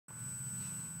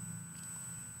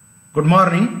Good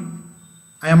morning.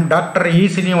 I am Dr.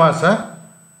 Srinivasa,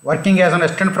 working as an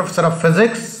assistant professor of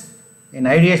physics in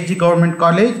IDSG Government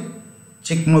College,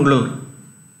 Chikmagalur.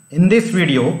 In this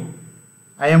video,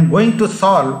 I am going to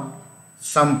solve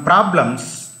some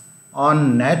problems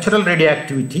on natural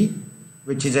radioactivity,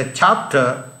 which is a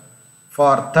chapter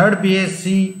for 3rd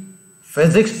BSc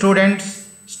physics students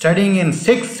studying in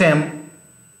 6th sem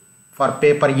for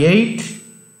paper 8.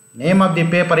 Name of the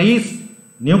paper is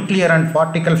Nuclear and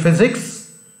Particle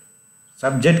Physics,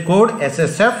 subject code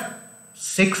SSF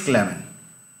 611,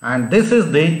 and this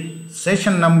is the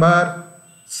session number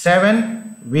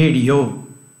 7 video.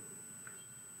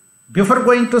 Before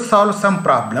going to solve some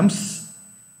problems,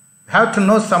 we have to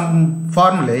know some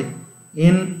formulae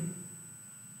in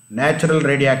natural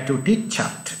radioactivity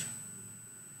chapter.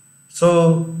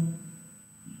 So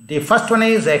the first one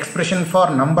is expression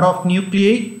for number of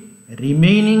nuclei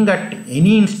remaining at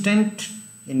any instant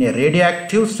in a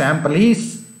radioactive sample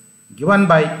is given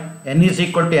by n is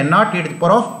equal to n0 e to the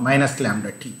power of minus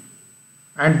lambda t,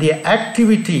 and the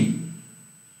activity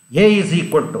A is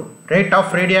equal to rate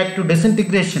of radioactive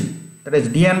disintegration, that is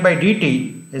dN by dt,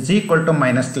 is equal to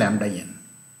minus lambda n.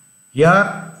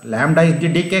 Here lambda is the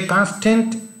decay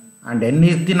constant and n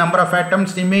is the number of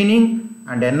atoms remaining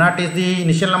and n0 is the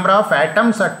initial number of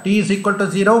atoms at t is equal to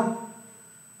 0,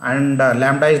 and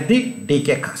lambda is the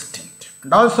decay constant.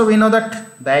 And also we know that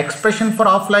the expression for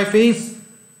half-life is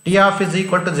T of is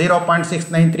equal to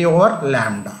 0.693 over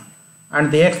lambda,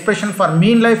 and the expression for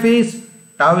mean life is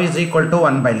tau is equal to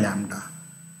 1 by lambda.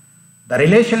 The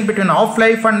relation between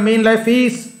half-life and mean life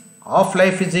is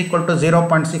half-life is equal to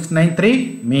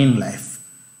 0.693 mean life,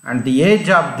 and the age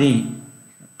of the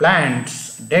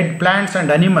plants, dead plants and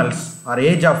animals, or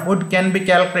age of wood can be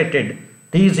calculated.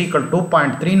 T is equal to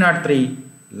 2.303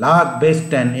 log base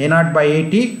 10 A0 by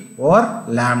 80 over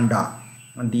lambda,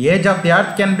 and the age of the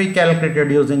earth can be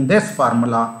calculated using this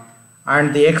formula,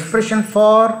 and the expression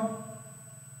for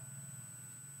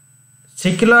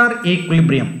secular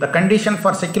equilibrium, the condition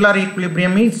for secular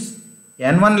equilibrium is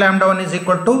n1 lambda 1 is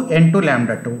equal to n2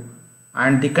 lambda 2,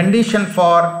 and the condition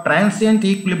for transient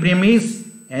equilibrium is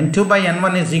n2 by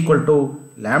n1 is equal to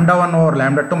lambda 1 over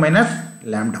lambda 2 minus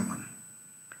lambda 1.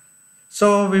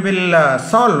 So we will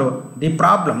solve the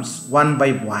problems one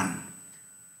by one.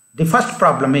 The first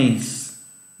problem is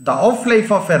the half-life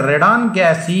of a radon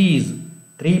gas is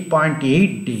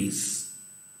 3.8 days.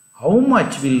 How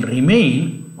much will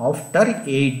remain after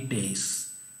 8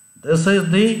 days? This is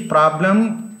the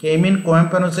problem came in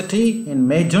Kuvempu University in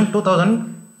May-June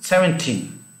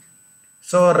 2017.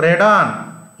 So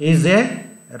radon is a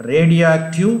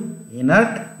radioactive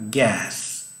inert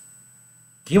gas.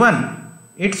 Given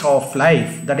its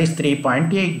half-life, that is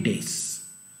 3.8 days,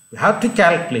 we have to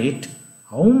calculate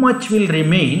how much will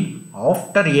remain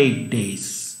after 8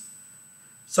 days.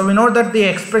 So we know that the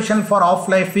expression for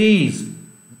half-life is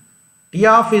T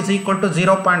of is equal to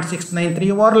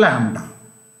 0.693 over lambda.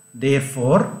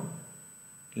 Therefore,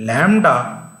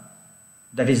 lambda,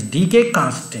 that is decay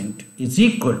constant, is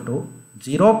equal to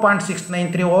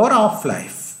 0.693 over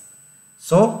half-life.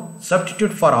 So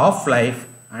substitute for half-life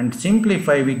and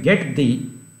simplify, we get the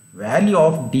value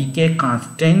of decay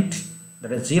constant,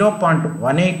 that is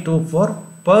 0.1824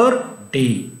 per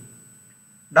day.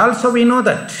 And also we know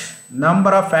that number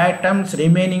of atoms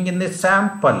remaining in the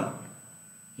sample,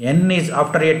 n is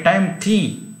after a time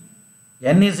t,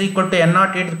 n is equal to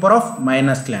n0 e to the power of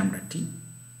minus lambda t,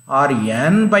 or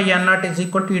n by n0 is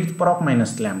equal to e to the power of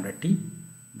minus lambda t,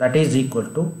 that is equal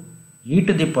to e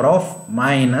to the power of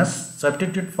minus,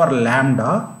 substitute for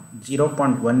lambda,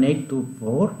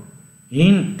 0.1824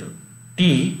 into t.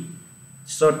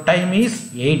 So time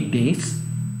is 8 days,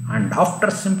 and after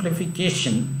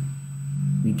simplification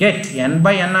we get n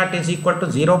by n0 is equal to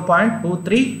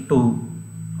 0.232,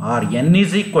 or n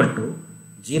is equal to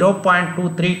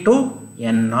 0.232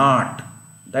 n0.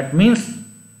 That means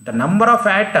the number of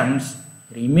atoms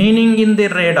remaining in the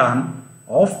radon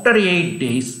after 8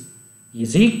 days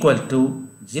is equal to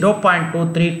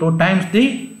 0.232 times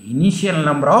the initial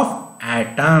number of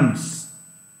atoms.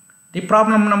 The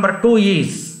problem number 2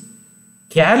 is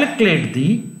calculate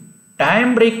the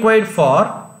time required for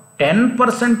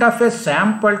 10% of a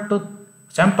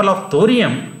sample of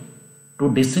thorium to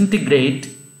disintegrate,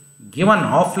 given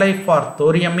half-life for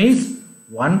thorium is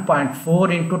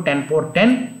 1.4 into 10 power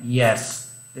 10 years.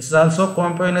 This is also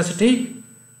Kuvempu University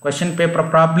question paper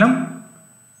problem.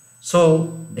 So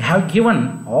they have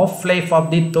given half-life of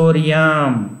the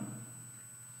thorium.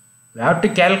 We have to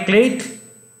calculate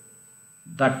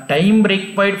the time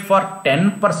required for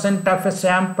 10% of a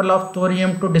sample of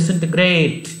thorium to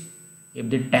disintegrate. If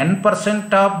the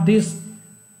 10% of this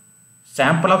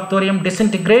sample of thorium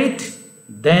disintegrate,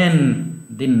 then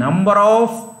the number of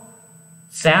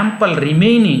sample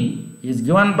remaining is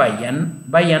given by n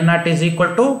naught is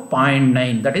equal to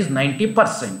 0.9, that is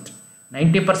 90%.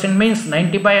 90% means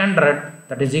 90 by 100,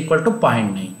 that is equal to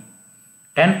 0.9.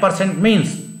 10% means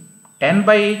 10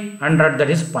 by 100, that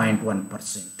is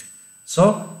 0.1%.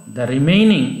 So the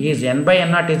remaining is n by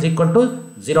n naught is equal to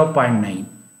 0.9,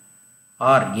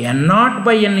 or n naught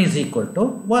by n is equal to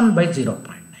 1 by 0.9.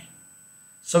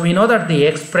 So we know that the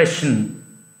expression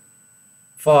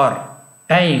for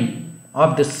time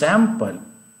of the sample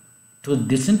to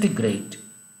disintegrate,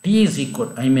 T is equal,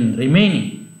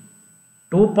 remaining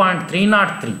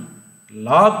 2.303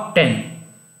 log 10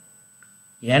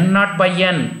 n naught by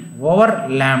n over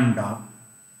lambda.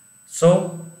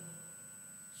 So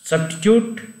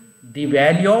substitute the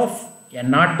value of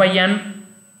n naught by n,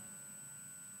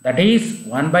 that is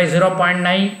 1 by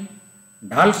 0.9,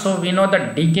 and also we know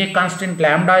that decay constant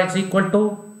lambda is equal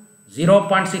to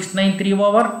 0.693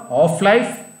 over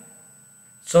half-life.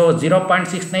 So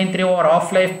 0.693 over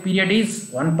half-life period is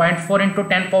 1.4 into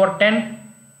 10 power 10,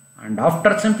 and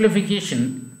after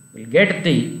simplification we will get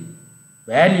the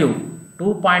value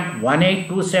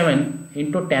 2.1827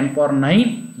 into 10 power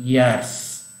 9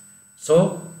 years.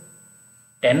 So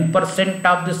 10%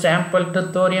 of the sample to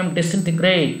thorium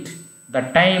disintegrate, the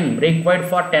time required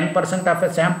for 10% of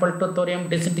a sample to thorium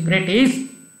disintegrate is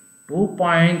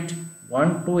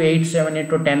 2.1287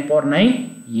 into 10 power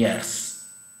 9 years.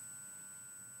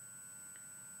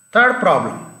 Third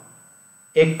problem.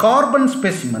 A carbon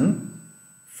specimen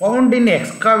found in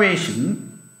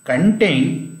excavation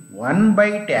contain 1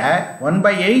 by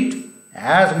 8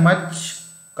 as much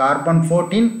carbon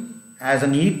 14 as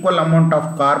an equal amount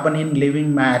of carbon in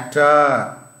living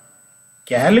matter.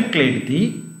 Calculate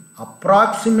the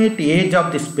approximate age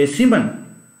of the specimen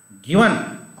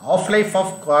given half-life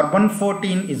of carbon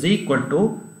 14 is equal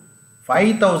to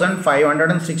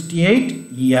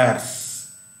 5568 years.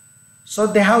 So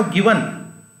they have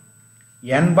given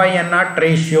n by n naught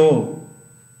ratio.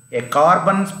 A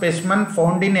carbon specimen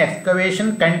found in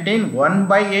excavation contain 1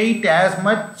 by 8 as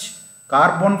much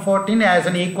carbon 14 as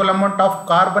an equal amount of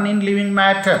carbon in living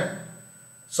matter.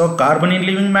 So carbon in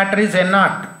living matter is n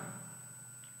naught.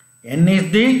 N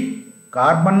is the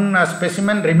carbon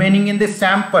specimen remaining in this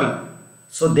sample.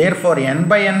 So therefore n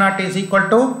by n naught is equal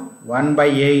to 1 by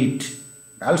 8.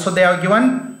 Also they have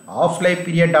given half-life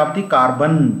period of the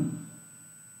carbon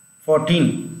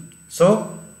 14.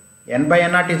 So n by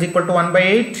n naught is equal to 1 by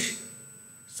 8.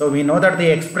 So we know that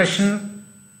the expression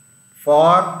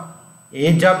for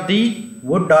age of the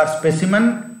wood or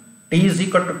specimen, T is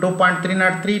equal to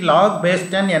 2.303 log base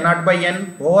 10 n naught by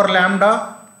n over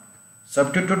lambda.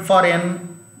 Substitute for n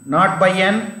naught by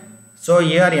n. So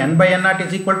here n by n naught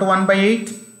is equal to 1 by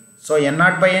 8. So n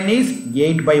naught by n is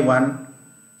 8 by 1.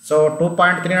 So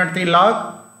 2.303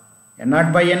 log n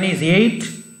naught by n is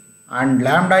 8. And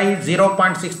lambda is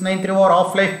 0.693 over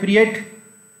half-life period.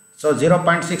 So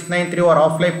 0.693 over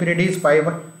half-life period is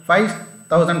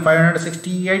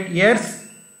 5568 years.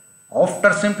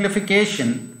 After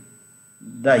simplification,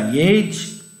 the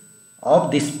age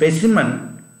of the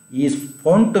specimen is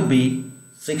found to be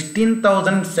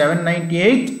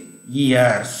 16,798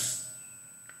 years.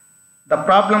 The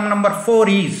problem number 4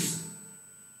 is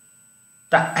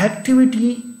the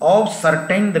activity of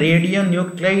certain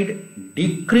radionuclide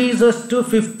decreases to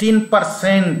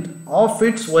 15% of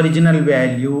its original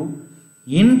value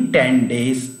in 10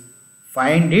 days.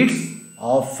 Find its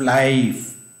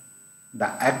half-life. The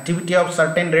activity of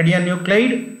certain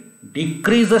radionuclide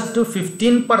decreases to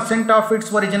 15% of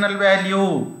its original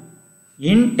value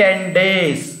in 10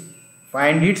 days.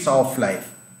 Find its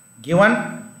half-life. Given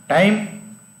time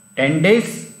 10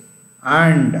 days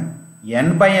and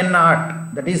n by n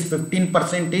naught, that is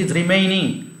 15% is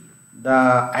remaining.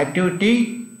 The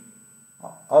activity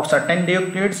of certain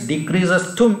nuclides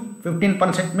decreases to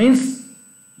 15% means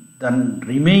the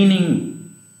remaining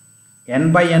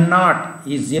n by n naught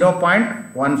is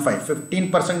 0.15.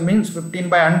 15% means 15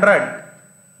 by 100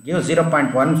 gives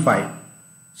 0.15.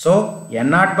 So n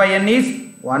naught by n is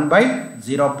 1 by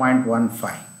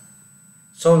 0.15.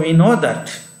 So we know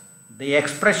that the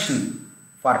expression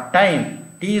for time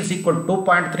T is equal to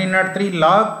 2.303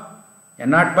 log n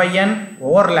naught by n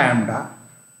over lambda.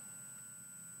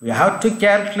 We have to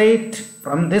calculate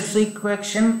from this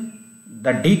equation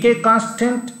the decay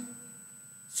constant.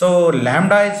 So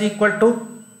lambda is equal to,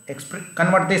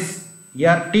 convert this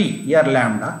here T, here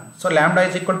lambda. So lambda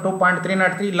is equal to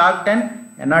 2.303 log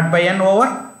 10 n naught by n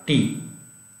over T.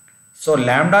 So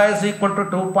lambda is equal to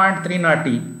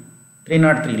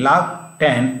 2.303 log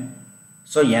 10.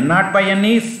 So n naught by n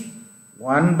is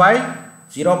 1 by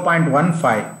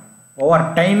 0.15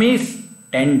 over time is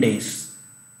 10 days.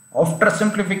 After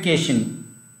simplification,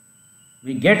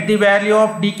 we get the value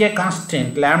of decay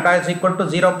constant lambda is equal to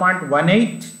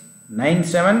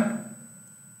 0.1897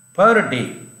 per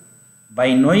day.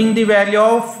 By knowing the value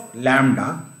of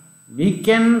lambda, we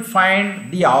can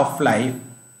find the half-life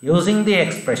using the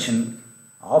expression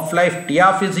half-life T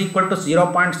of is equal to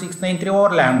 0.693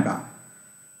 over lambda.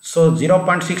 So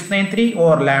 0.693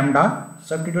 over lambda,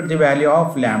 substitute the value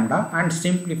of lambda and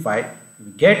simplify.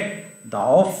 We get the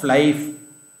half-life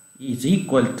is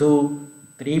equal to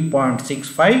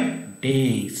 3.65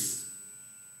 days.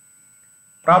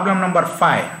 Problem number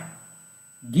 5.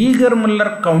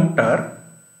 Geiger-Müller counter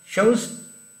shows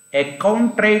a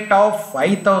count rate of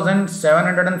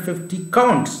 5750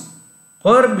 counts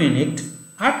per minute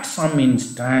at some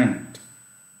instant.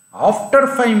 After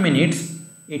 5 minutes,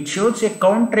 it shows a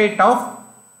count rate of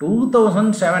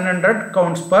 2700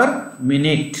 counts per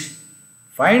minute.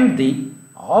 Find the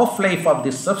half-life of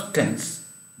the substance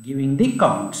giving the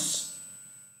counts.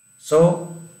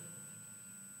 So,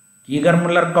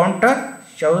 Geiger-Müller counter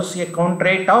shows a count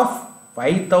rate of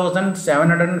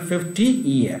 5750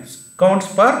 years counts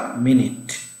per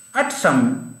minute at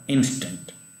some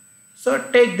instant. So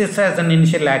take this as an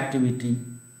initial activity.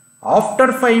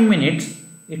 After 5 minutes,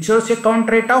 it shows a count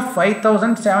rate of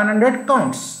 5700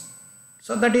 counts.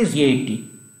 So that is 80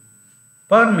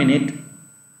 per minute.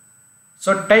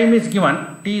 So time is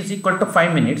given, t is equal to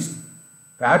 5 minutes.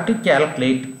 We have to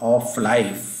calculate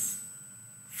half-life.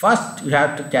 First, you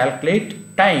have to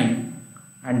calculate time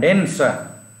and answer.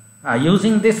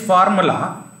 Using this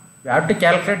formula, we have to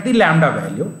calculate the lambda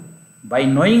value. By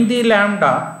knowing the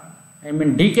lambda,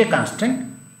 decay constant,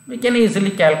 we can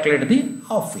easily calculate the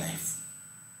half-life.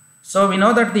 So we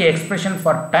know that the expression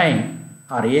for time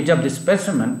or age of the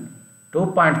specimen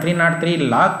 2.303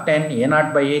 log 10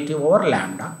 A0 by 80 over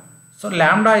lambda. So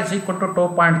lambda is equal to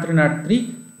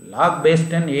 2.303 log base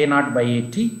 10 A0 by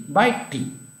 80 by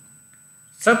t.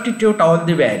 Substitute all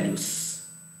the values.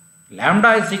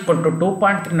 Lambda is equal to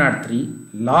 2.303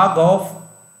 log of,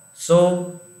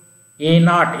 so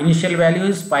A0 initial value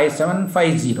is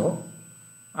 5750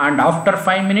 and after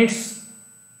 5 minutes,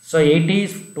 so 80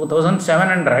 is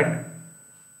 2700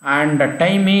 and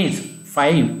time is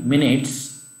 5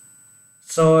 minutes.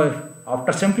 So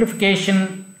after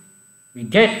simplification, we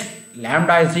get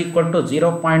lambda is equal to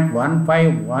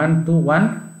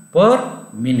 0.15121 per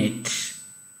minute.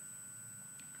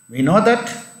 We know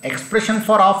that expression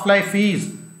for half-life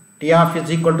is T of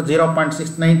is equal to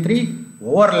 0.693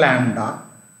 over lambda.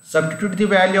 Substitute the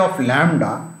value of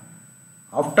lambda.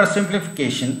 After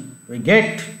simplification, we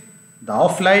get the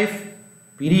half-life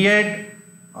period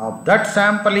of that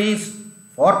sample is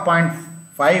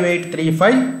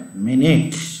 4.5835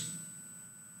 minutes.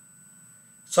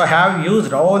 So I have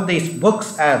used all these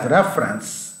books as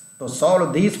reference to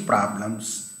solve these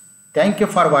problems. Thank you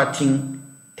for watching.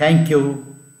 Thank you.